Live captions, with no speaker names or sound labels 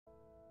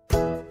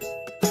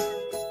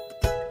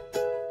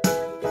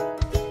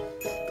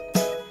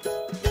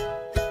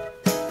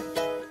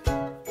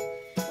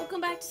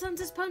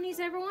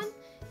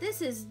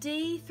this is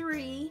day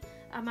 3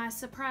 of my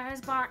surprise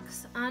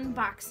box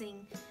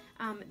unboxing.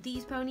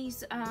 These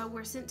ponies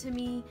were sent to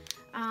me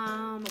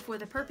for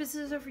the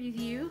purposes of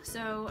review,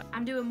 so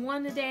I'm doing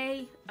one a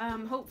day,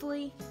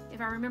 hopefully,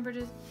 if I remember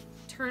to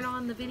turn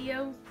on the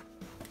video.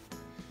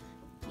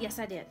 Yes,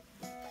 I did.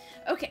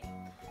 Okay,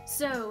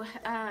 so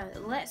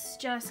let's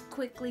just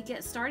quickly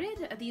get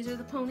started. These are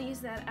the ponies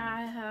that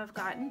I have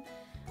gotten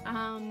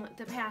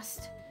the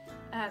past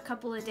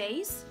couple of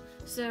days.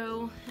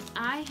 So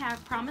I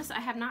have promised, I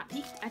have not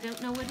peeked, I don't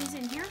know what is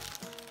in here.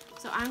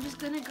 So I'm just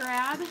gonna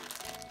grab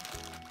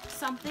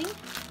something.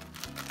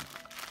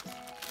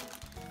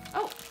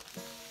 Oh,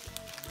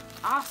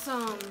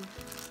 awesome.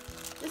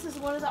 This is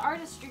one of the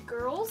Artistry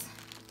Girls.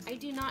 I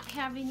do not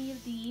have any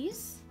of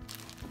these.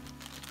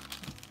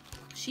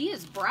 She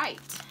is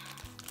bright.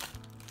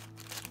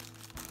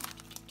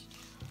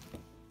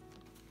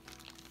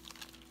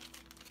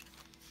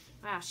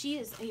 Wow, she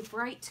is a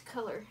bright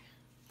color.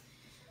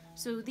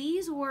 So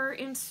these were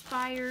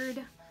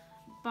inspired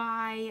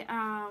by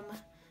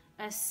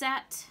a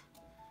set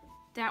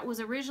that was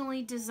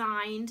originally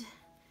designed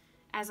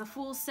as a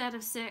full set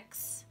of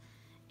 6,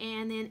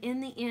 and then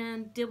in the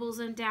end Dibbles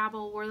and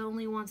Dabble were the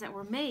only ones that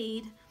were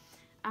made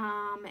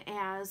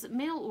as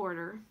mail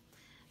order.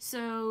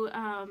 So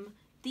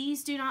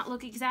these do not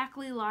look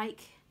exactly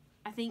like,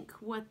 I think,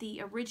 what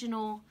the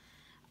original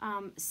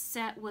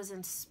set was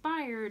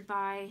inspired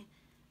by.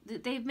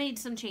 They've made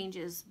some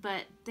changes,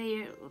 but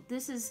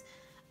this is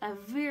a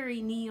very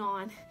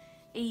neon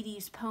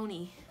 80s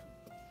pony.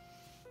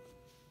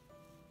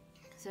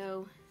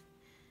 So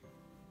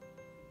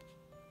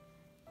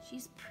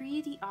she's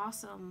pretty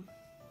awesome.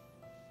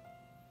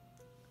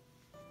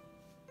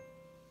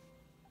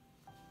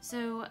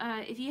 So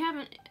if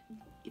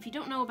you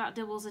don't know about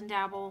Dibbles and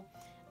Dabble,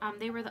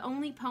 they were the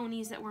only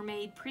ponies that were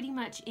made pretty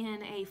much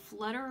in a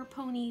flutter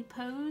pony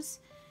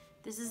pose.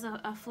 This is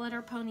a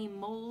flutter pony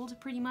mold,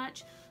 pretty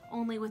much,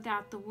 only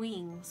without the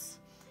wings.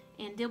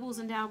 And Dibbles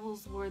and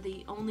Dabbles were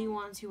the only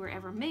ones who were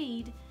ever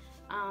made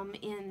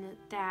in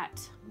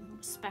that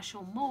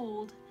special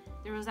mold.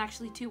 There was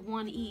actually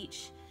one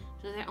each,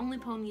 so they're only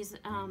ponies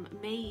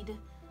made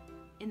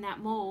in that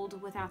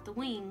mold without the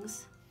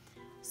wings.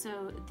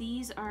 So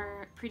these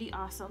are pretty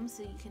awesome.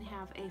 So you can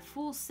have a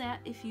full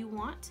set if you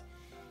want,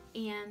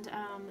 and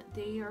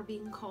they are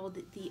being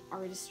called the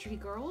Artistry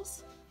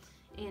Girls.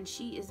 And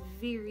she is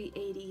very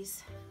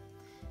 80s.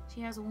 She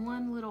has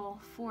one little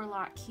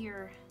forelock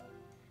here.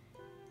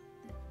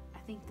 I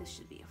think this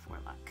should be a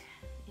forelock,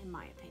 in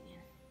my opinion.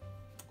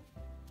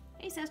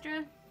 Hey,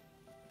 Sestra.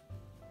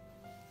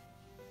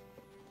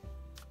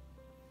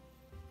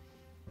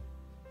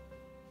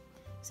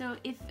 So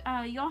if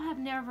y'all have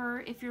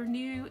never, if you're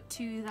new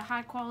to the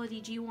high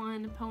quality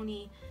G1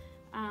 pony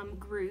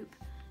group,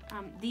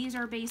 these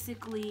are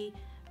basically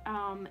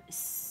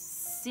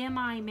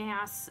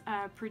semi-mass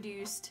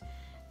produced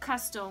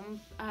custom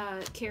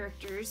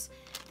characters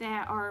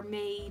that are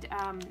made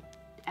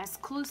as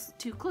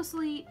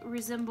closely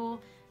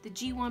resemble the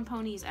G1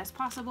 ponies as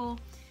possible.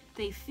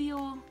 They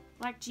feel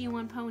like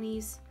G1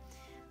 ponies.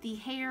 The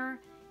hair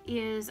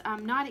is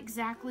not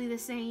exactly the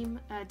same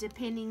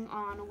depending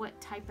on what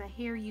type of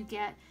hair you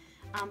get,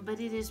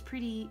 but it is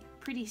pretty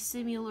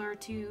similar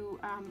to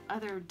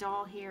other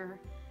doll hairs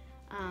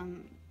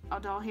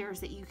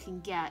that you can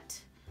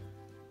get.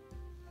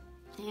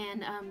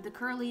 And the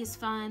curly is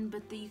fun,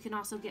 but you can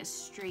also get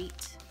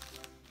straight.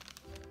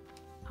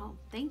 Oh,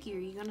 thank you. Are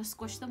you gonna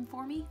squish them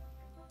for me?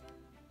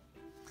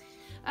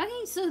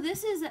 Okay, so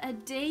this is a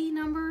day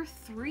number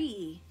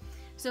 3.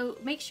 So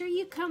make sure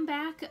you come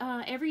back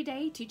every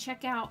day to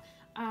check out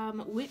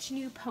which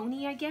new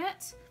pony I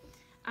get,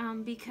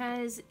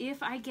 because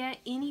if I get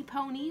any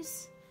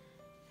ponies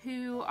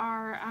who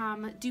are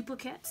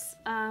duplicates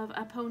of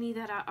a pony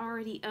that I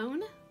already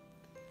own,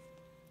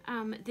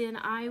 then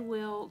I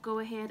will go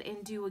ahead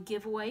and do a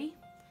giveaway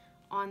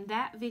on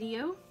that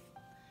video.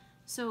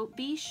 So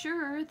be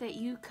sure that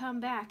you come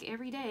back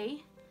every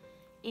day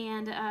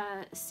and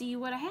see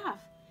what I have.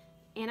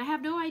 And I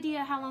have no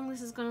idea how long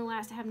this is going to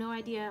last. I have no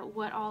idea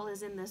what all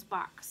is in this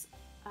box.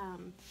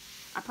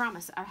 I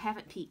promise I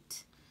haven't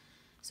peeked.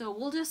 So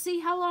we'll just see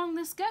how long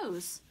this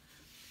goes.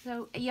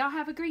 So y'all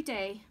have a great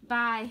day.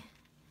 Bye.